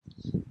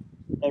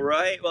All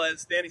right. Well,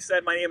 as Danny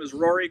said, my name is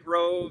Rory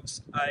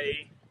Groves.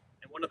 I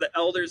am one of the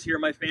elders here.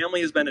 My family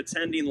has been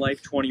attending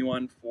Life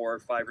 21 for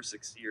 5 or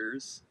 6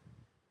 years.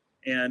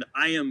 And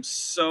I am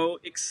so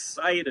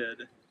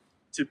excited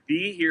to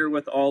be here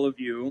with all of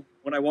you.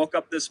 When I woke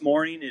up this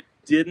morning, it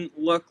didn't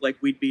look like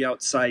we'd be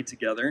outside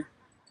together.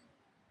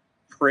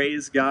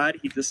 Praise God,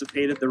 He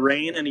dissipated the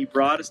rain and He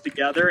brought us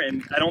together.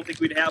 And I don't think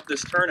we'd have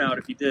this turnout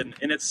if He didn't.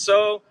 And it's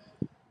so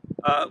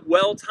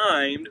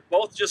well-timed,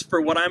 both just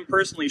for what I'm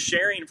personally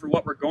sharing for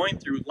what we're going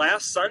through.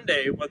 Last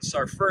Sunday was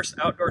our first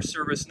outdoor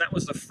service, and that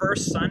was the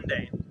first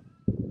Sunday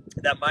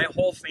that my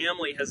whole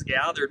family has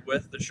gathered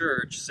with the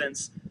church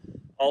since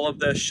all of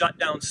the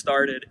shutdown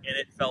started, and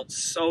it felt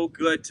so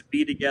good to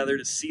be together,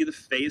 to see the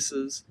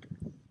faces.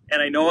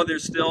 And I know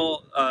there's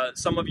still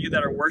some of you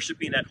that are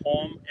worshiping at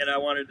home, and I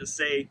wanted to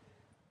say,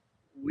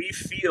 we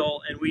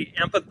feel and we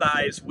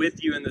empathize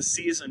with you in the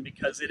season,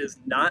 because it is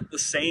not the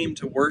same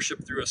to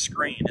worship through a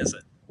screen, is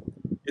it?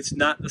 It's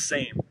not the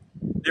same.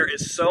 There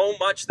is so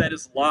much that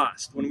is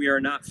lost when we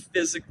are not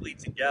physically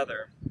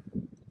together.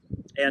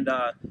 And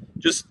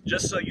just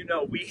so you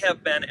know, we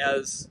have been,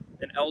 as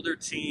an elder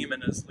team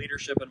and as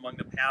leadership among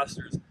the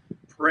pastors,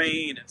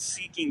 praying and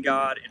seeking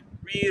God and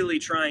really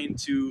trying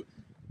to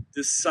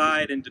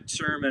decide and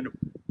determine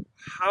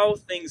how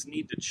things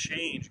need to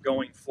change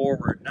going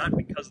forward, not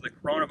because of the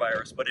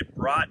coronavirus, but it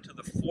brought to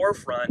the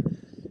forefront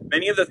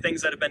many of the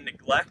things that have been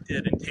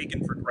neglected and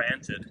taken for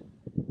granted.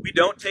 We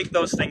don't take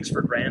those things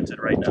for granted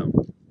right now.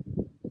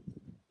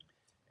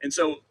 And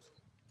so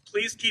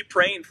please keep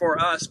praying for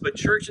us, but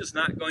church is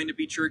not going to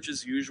be church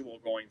as usual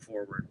going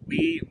forward.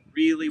 We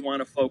really want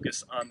to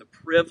focus on the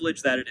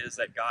privilege that it is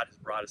that God has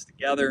brought us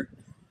together.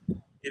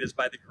 It is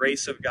by the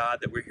grace of God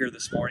that we're here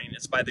this morning.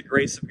 It's by the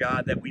grace of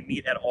God that we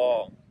meet at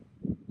all,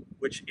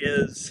 which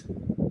is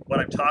what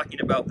I'm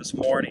talking about this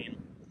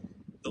morning,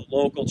 the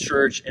local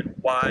church and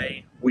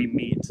why we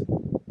meet.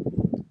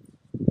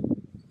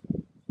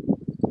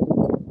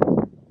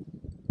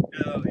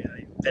 Oh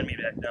yeah, bend me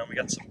back down. We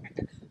got a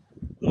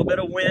little bit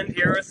of wind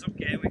here. It's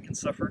okay, we can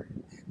suffer.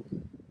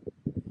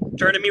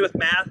 Turn to me with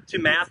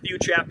Matthew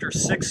chapter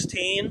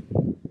 16.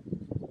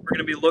 We're going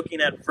to be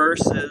looking at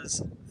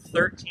verses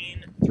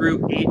 13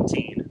 through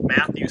 18.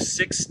 Matthew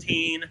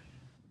 16,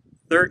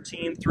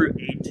 13 through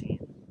 18.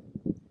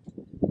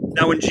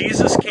 Now when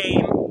Jesus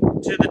came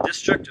to the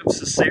district of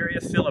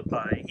Caesarea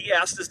Philippi, he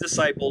asked his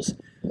disciples,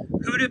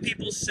 "Who do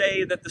people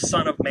say that the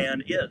Son of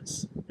Man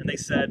is?" And they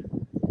said,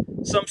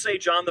 "Some say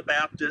John the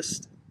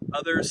Baptist,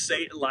 others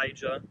say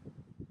Elijah,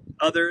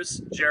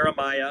 others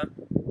Jeremiah,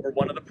 or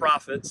one of the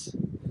prophets."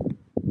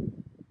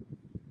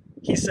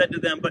 He said to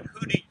them, "But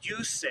who do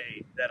you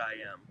say that I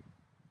am?"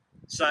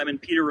 Simon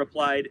Peter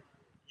replied,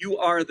 "You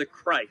are the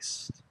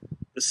Christ,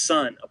 the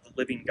Son of the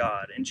living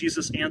God." And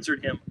Jesus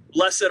answered him,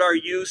 "Blessed are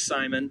you,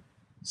 Simon,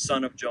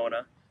 son of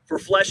Jonah, for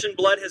flesh and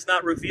blood has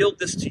not revealed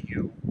this to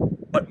you,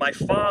 but my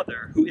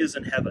Father who is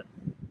in heaven.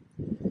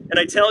 And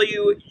I tell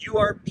you, you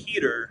are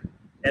Peter,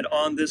 and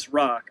on this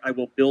rock I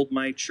will build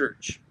my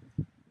church,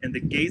 and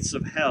the gates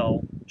of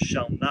hell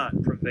shall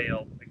not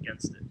prevail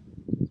against it."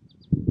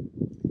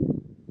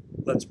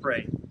 Let's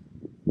pray.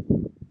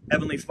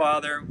 Heavenly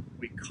Father,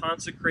 we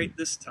consecrate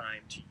this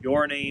time to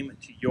your name,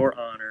 to your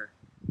honor.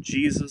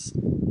 Jesus,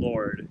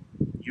 Lord,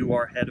 you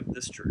are head of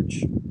this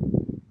church.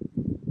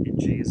 In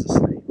Jesus'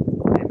 name,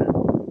 amen.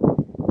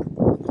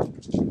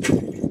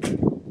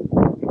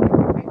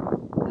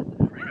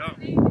 There we go.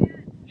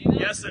 Amen.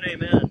 Yes and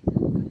amen.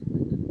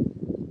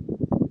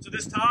 So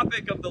this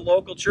topic of the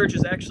local church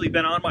has actually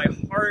been on my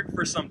heart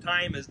for some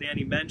time. As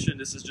Danny mentioned,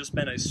 this has just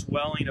been a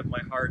swelling of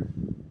my heart.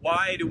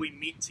 Why do we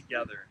meet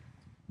together?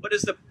 What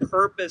is the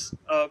purpose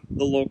of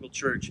the local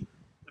church?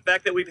 The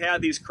fact that we've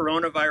had these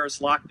coronavirus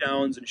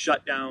lockdowns and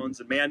shutdowns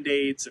and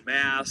mandates and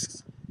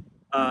masks,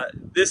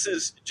 this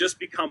has just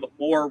become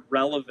more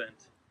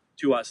relevant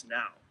to us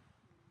now.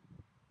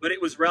 But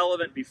it was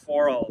relevant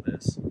before all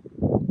this.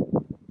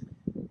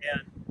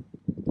 And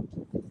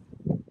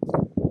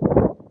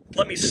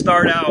let me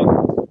start out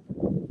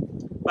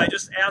by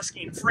just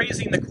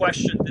phrasing the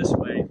question this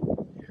way.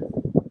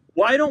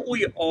 Why don't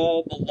we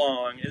all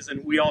belong, as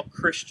in we all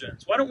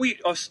Christians, why don't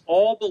we us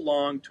all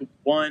belong to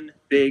one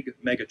big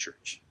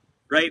megachurch,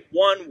 right?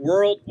 One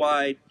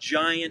worldwide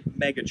giant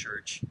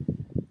megachurch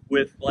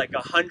with like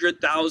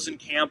 100,000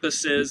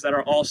 campuses that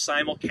are all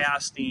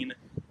simulcasting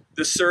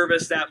the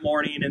service that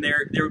morning, and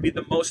there would be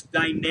the most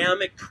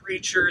dynamic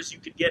preachers you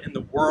could get in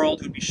the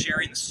world who'd be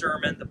sharing the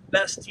sermon, the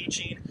best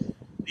teaching,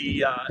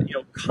 the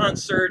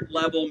concert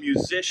level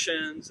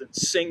musicians and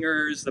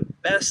singers, the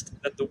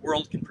best that the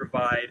world can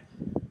provide.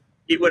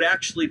 It would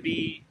actually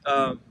be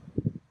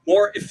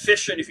more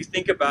efficient if you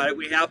think about it.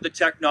 We have the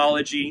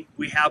technology,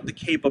 we have the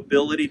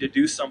capability to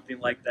do something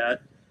like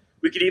that.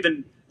 We could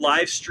even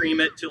live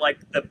stream it to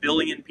like the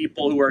billion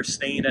people who are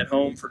staying at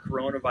home for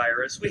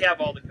coronavirus. We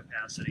have all the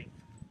capacity.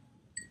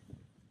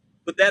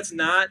 But that's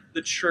not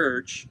the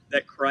church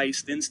that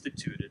Christ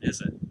instituted,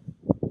 is it?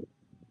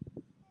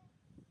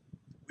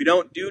 We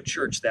don't do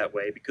church that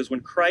way, because when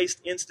Christ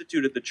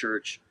instituted the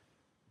church,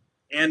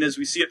 And as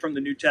we see it from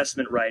the New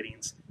Testament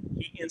writings,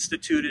 he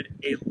instituted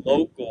a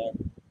local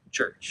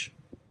church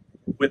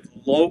with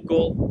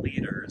local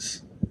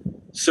leaders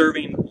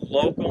serving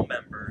local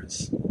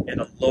members in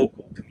a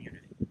local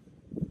community.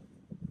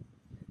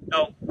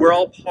 Now, we're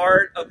all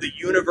part of the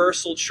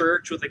universal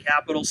church with a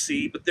capital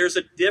C, but there's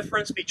a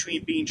difference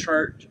between being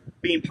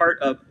part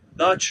of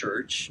the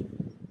church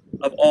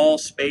of all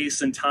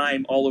space and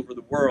time all over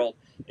the world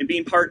and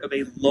being part of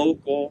a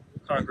local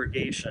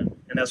congregation.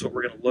 And that's what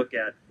we're going to look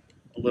at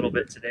a little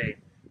bit today.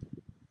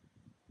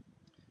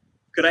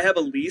 Could I have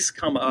Elise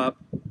come up?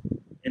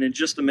 And in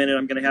just a minute,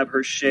 I'm going to have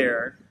her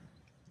share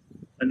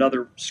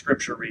another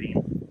scripture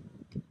reading.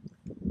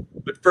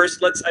 But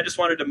first, I just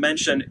wanted to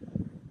mention,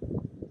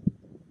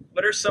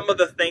 what are some of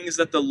the things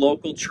that the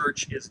local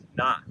church is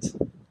not?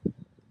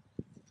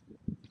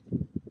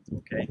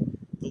 Okay.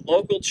 The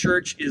local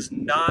church is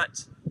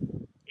not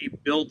a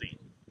building,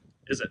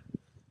 is it?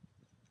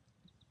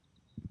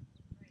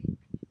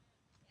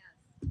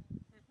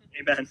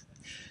 Amen.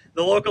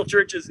 The local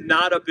church is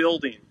not a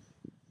building.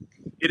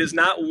 It is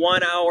not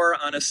 1 hour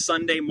on a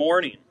Sunday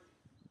morning.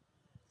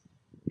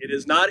 It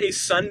is not a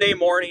Sunday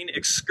morning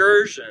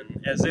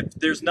excursion as if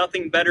there's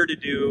nothing better to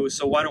do,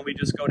 so why don't we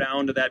just go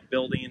down to that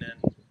building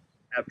and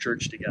have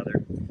church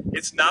together.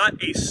 It's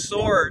not a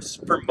source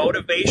for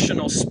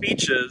motivational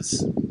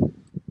speeches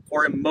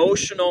or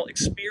emotional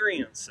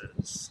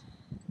experiences.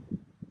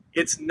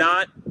 It's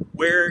not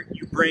where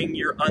you bring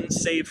your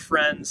unsaved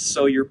friends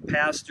so your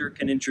pastor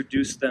can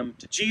introduce them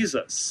to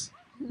Jesus,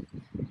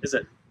 is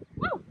it?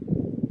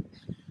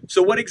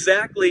 So what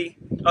exactly,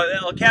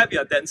 I'll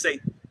caveat that and say,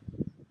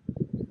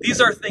 these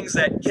are things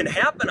that can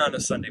happen on a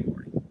Sunday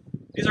morning.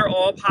 These are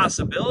all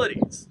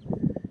possibilities.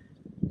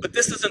 But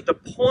this isn't the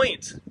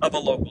point of a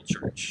local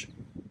church.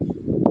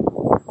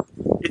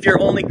 If you're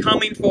only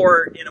coming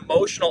for an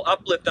emotional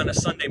uplift on a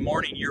Sunday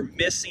morning, you're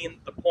missing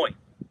the point.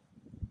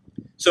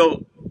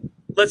 So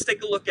let's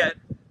take a look at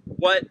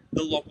what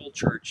the local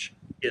church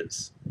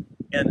is.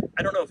 And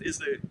I don't know if is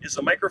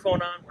the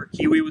microphone on where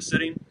Kiwi was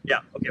sitting?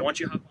 Yeah, okay, why don't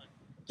you hop on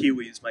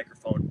Kiwi's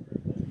microphone.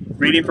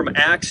 Reading from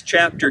Acts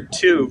chapter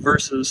 2,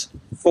 verses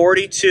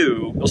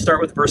 42. We'll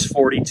start with verse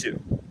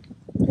 42.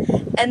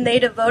 And they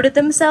devoted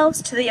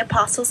themselves to the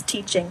apostles'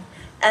 teaching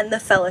and the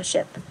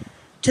fellowship,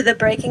 to the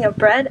breaking of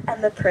bread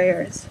and the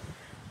prayers.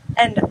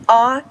 And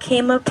awe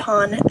came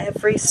upon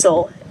every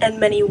soul, and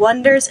many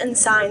wonders and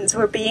signs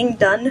were being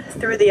done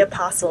through the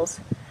apostles.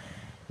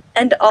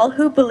 And all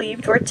who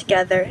believed were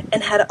together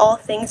and had all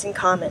things in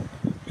common.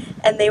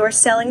 And they were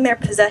selling their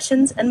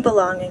possessions and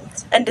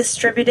belongings, and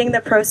distributing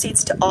the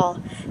proceeds to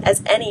all,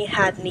 as any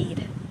had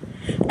need.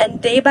 And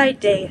day by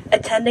day,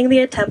 attending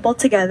the temple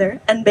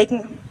together, and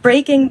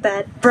breaking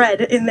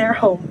bread in their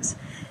homes,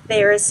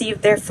 they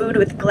received their food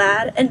with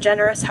glad and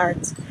generous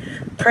hearts,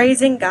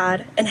 praising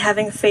God and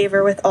having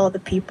favor with all the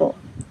people.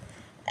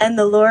 And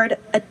the Lord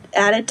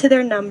added to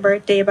their number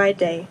day by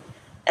day,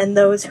 and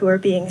those who were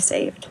being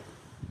saved.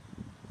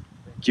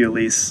 Thank you,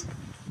 Elise.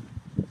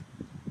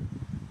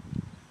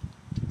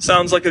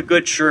 Sounds like a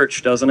good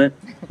church, doesn't it?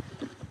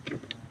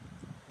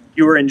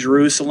 You were in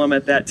Jerusalem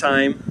at that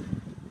time.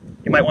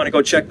 You might want to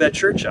go check that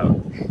church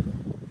out.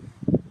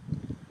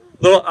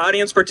 Little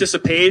audience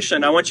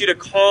participation. I want you to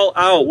call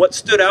out what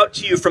stood out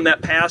to you from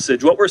that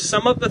passage. What were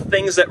some of the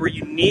things that were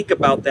unique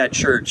about that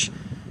church,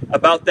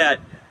 about that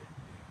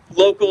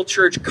local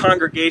church,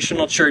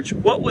 congregational church?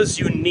 What was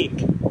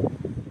unique?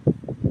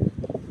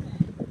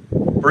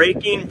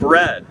 Breaking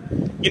bread.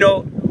 You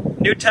know,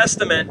 New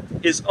Testament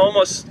is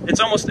almost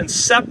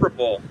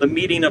inseparable, the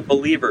meeting of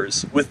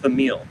believers with the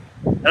meal.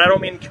 And I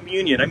don't mean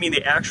communion, I mean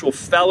the actual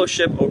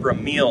fellowship over a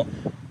meal.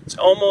 It's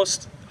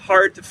almost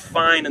hard to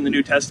find in the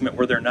New Testament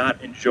where they're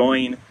not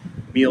enjoying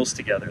meals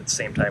together at the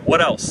same time.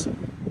 What else?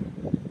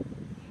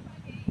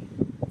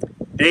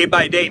 Day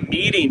by day,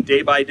 meeting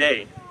day by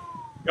day.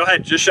 Go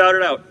ahead, just shout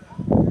it out.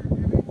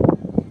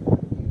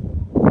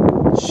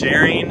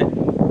 Sharing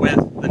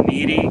with the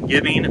needy,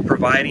 giving and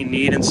providing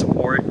need and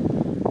support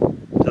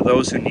to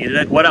those who needed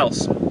it. What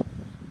else?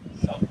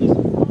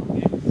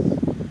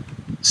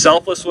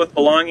 Selfless with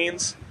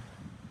belongings.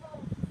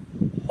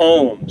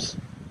 Homes.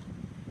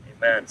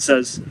 Amen. It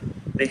says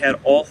they had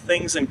all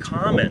things in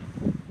common.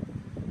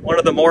 One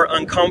of the more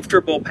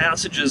uncomfortable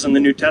passages in the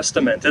New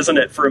Testament, isn't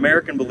it? For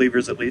American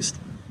believers, at least.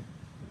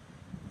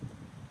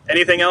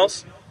 Anything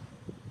else?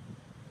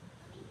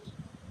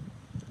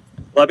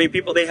 Loving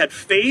people. They had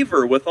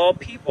favor with all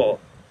people.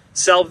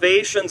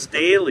 Salvations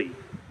daily.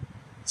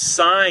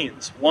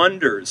 Signs,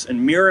 wonders,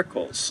 and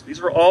miracles.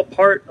 These were all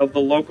part of the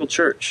local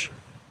church.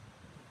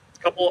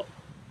 A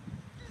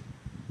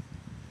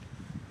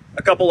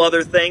couple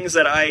other things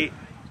that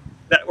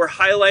were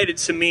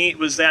highlighted to me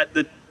was that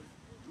the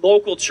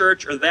local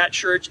church or that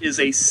church is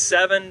a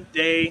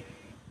 7-day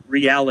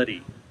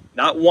reality.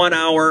 Not 1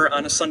 hour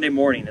on a Sunday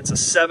morning. It's a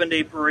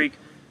 7-day per week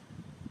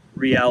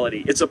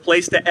reality. It's a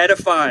place to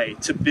edify,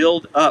 to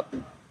build up,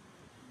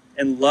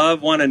 and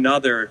love one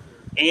another,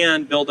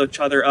 and build each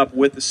other up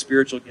with the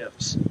spiritual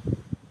gifts.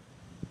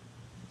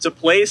 It's a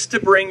place to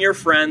bring your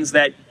friends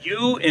that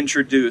you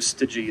introduce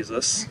to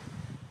Jesus.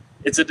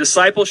 It's a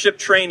discipleship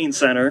training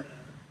center.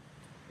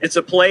 It's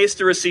a place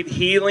to receive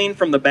healing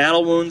from the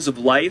battle wounds of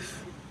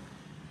life.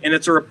 And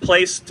it's a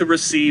place to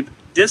receive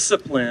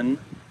discipline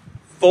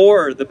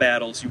for the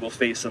battles you will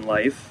face in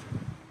life.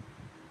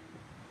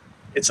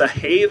 It's a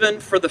haven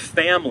for the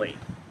family.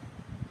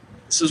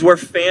 This is where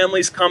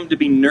families come to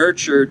be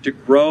nurtured, to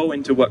grow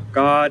into what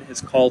God has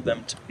called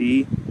them to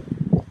be.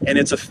 And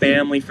it's a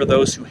family for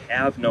those who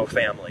have no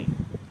family,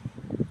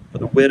 for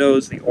the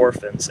widows, the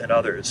orphans, and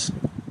others.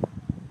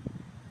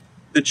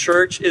 The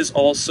church is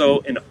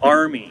also an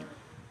army.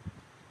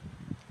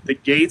 The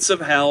gates of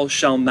hell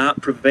shall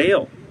not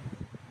prevail.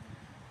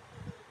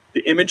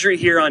 The imagery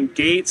here on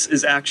gates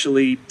is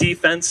actually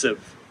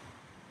defensive.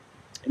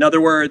 In other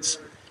words,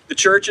 the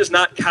church is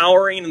not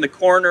cowering in the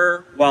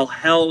corner while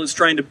hell is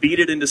trying to beat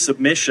it into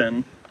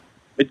submission,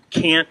 but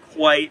can't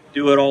quite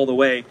do it all the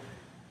way.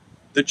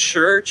 The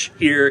church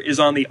here is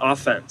on the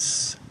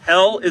offense.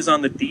 Hell is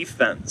on the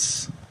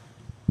defense.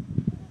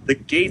 The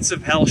gates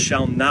of hell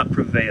shall not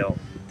prevail.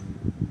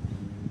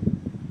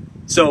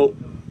 So,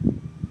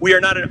 we are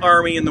not an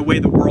army in the way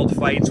the world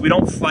fights. We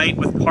don't fight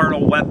with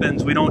carnal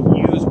weapons. We don't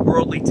use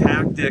worldly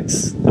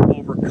tactics to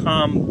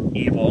overcome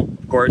evil.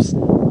 Of course,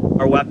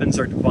 our weapons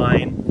are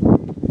divine.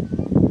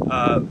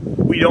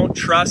 We don't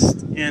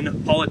trust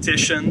in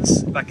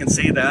politicians, if I can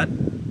say that.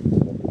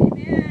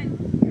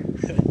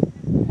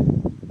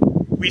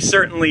 We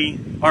certainly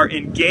are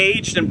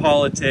engaged in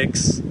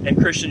politics, and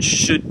Christians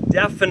should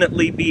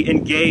definitely be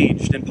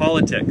engaged in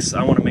politics.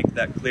 I want to make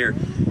that clear.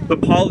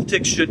 But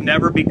politics should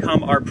never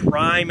become our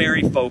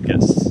primary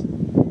focus.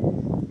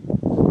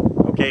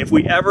 Okay, if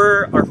we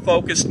ever are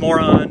focused more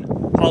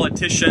on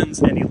politicians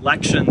and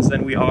elections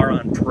than we are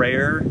on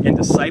prayer and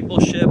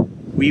discipleship,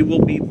 we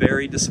will be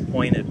very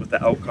disappointed with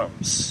the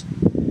outcomes.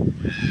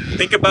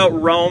 Think about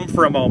Rome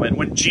for a moment.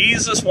 When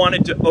Jesus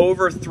wanted to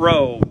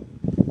overthrow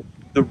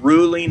the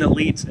ruling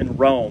elites in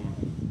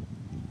Rome,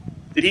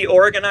 did he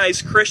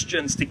organize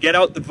Christians to get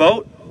out the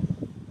vote?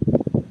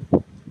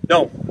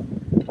 No.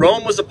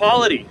 Rome was a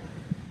polity.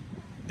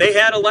 They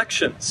had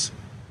elections.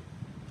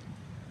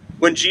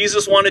 When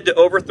Jesus wanted to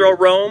overthrow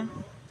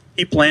Rome,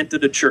 he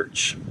planted a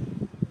church.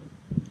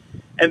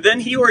 And then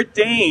he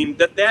ordained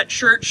that that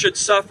church should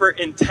suffer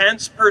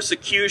intense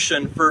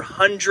persecution for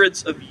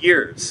hundreds of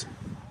years.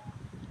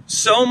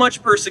 So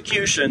much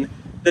persecution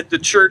that the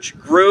church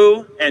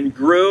grew and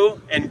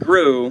grew and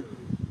grew,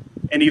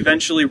 and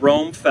eventually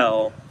Rome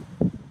fell,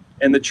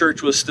 and the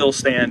church was still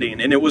standing.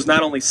 And it was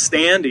not only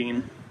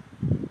standing,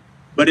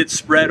 but it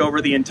spread over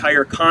the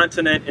entire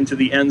continent and to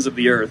the ends of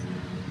the earth.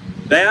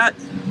 That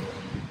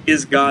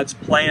is God's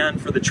plan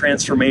for the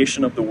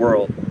transformation of the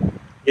world.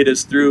 It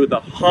is through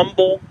the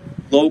humble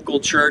local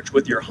church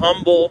with your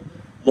humble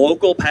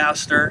local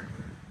pastor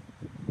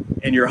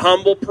and your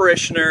humble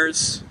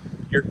parishioners,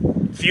 your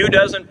few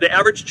dozen. The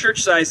average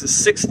church size is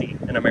 60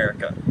 in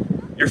America.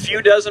 Your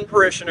few dozen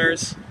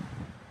parishioners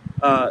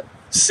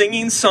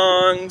singing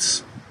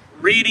songs,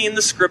 reading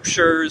the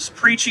scriptures,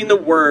 preaching the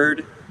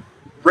word,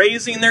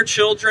 raising their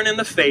children in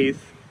the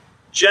faith,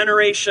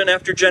 generation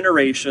after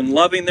generation,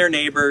 loving their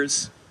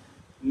neighbors,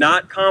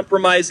 not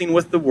compromising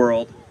with the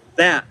world.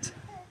 That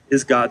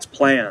is God's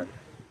plan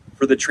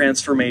for the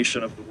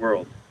transformation of the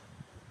world.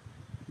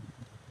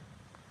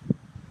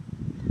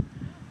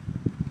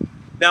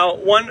 Now,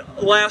 one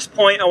last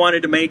point I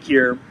wanted to make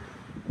here.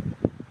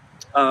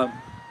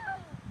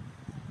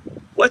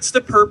 What's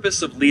the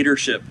purpose of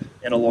leadership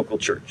in a local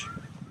church?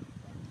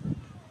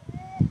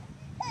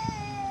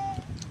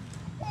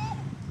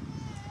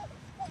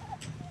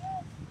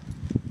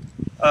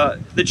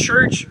 The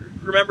church,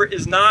 remember,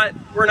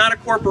 we're not a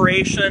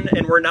corporation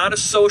and we're not a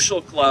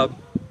social club.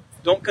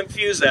 Don't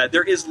confuse that.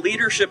 There is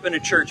leadership in a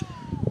church.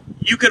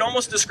 You could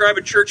almost describe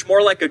a church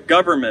more like a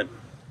government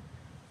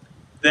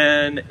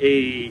than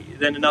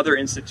another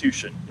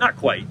institution. Not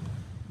quite.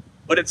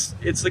 But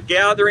it's a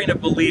gathering of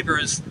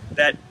believers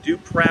that do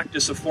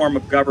practice a form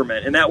of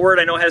government. And that word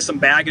I know has some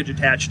baggage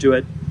attached to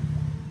it.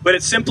 But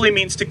it simply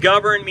means to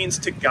govern, means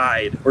to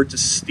guide or to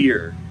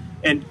steer.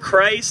 And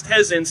Christ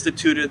has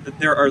instituted that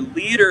there are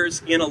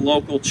leaders in a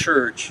local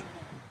church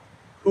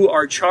who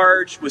are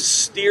charged with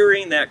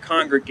steering that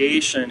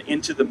congregation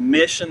into the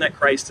mission that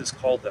Christ has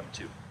called them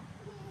to.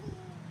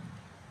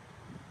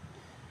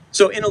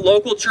 So in a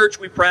local church,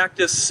 we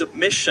practice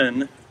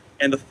submission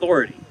and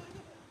authority.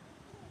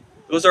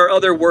 Those are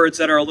other words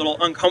that are a little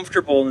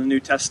uncomfortable in the New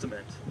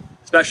Testament,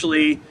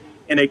 especially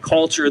in a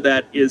culture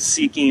that is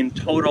seeking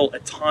total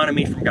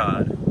autonomy from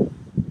God.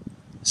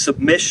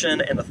 Submission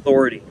and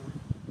authority.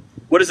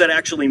 What does that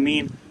actually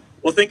mean?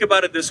 Well, think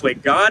about it this way.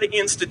 God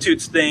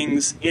institutes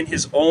things in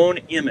his own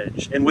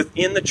image, and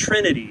within the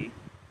Trinity,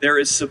 there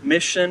is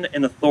submission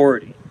and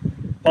authority.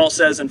 Paul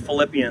says in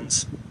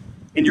Philippians,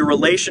 in your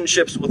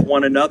relationships with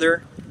one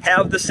another,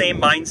 have the same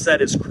mindset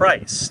as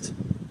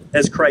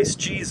Christ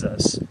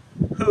Jesus,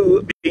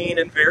 who, being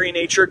in very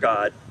nature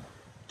God,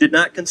 did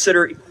not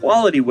consider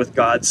equality with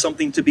God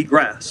something to be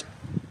grasped.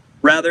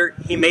 Rather,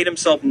 he made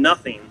himself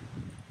nothing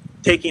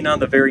taking on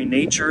the very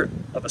nature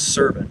of a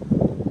servant.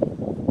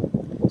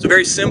 So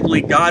very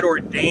simply, God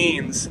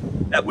ordains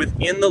that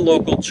within the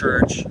local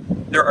church,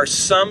 there are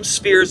some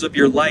spheres of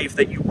your life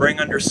that you bring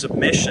under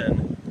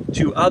submission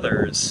to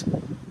others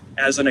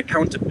as an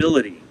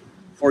accountability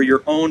for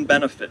your own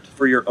benefit,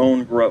 for your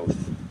own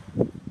growth.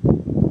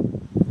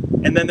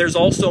 And then there's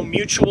also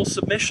mutual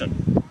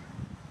submission.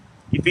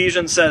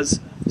 Ephesians says,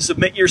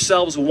 submit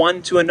yourselves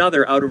one to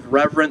another out of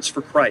reverence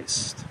for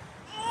Christ.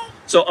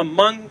 So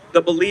among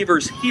the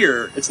believers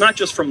here, it's not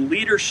just from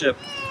leadership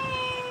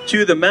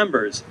to the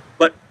members,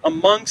 but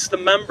amongst the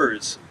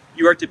members,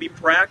 you are to be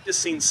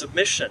practicing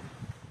submission,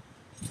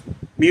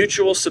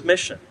 mutual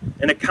submission,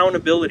 and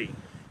accountability.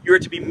 You are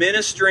to be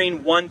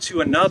ministering one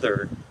to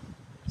another,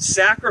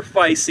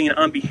 sacrificing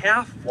on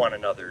behalf of one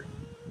another,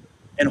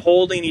 and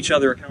holding each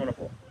other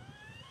accountable.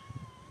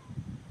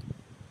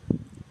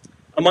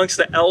 Amongst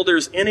the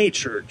elders in a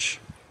church,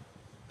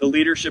 the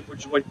leadership,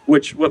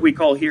 which what we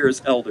call here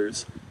is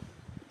elders,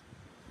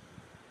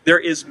 there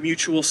is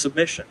mutual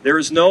submission. There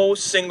is no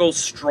single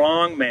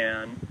strong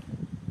man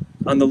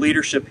on the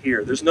leadership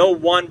here. There's no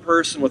one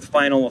person with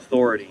final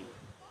authority.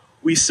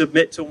 We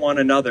submit to one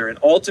another, and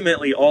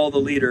ultimately all the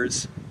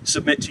leaders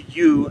submit to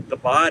you, the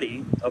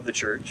body of the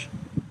church,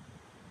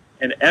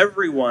 and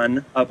every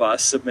one of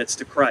us submits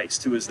to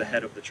Christ, who is the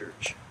head of the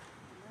church.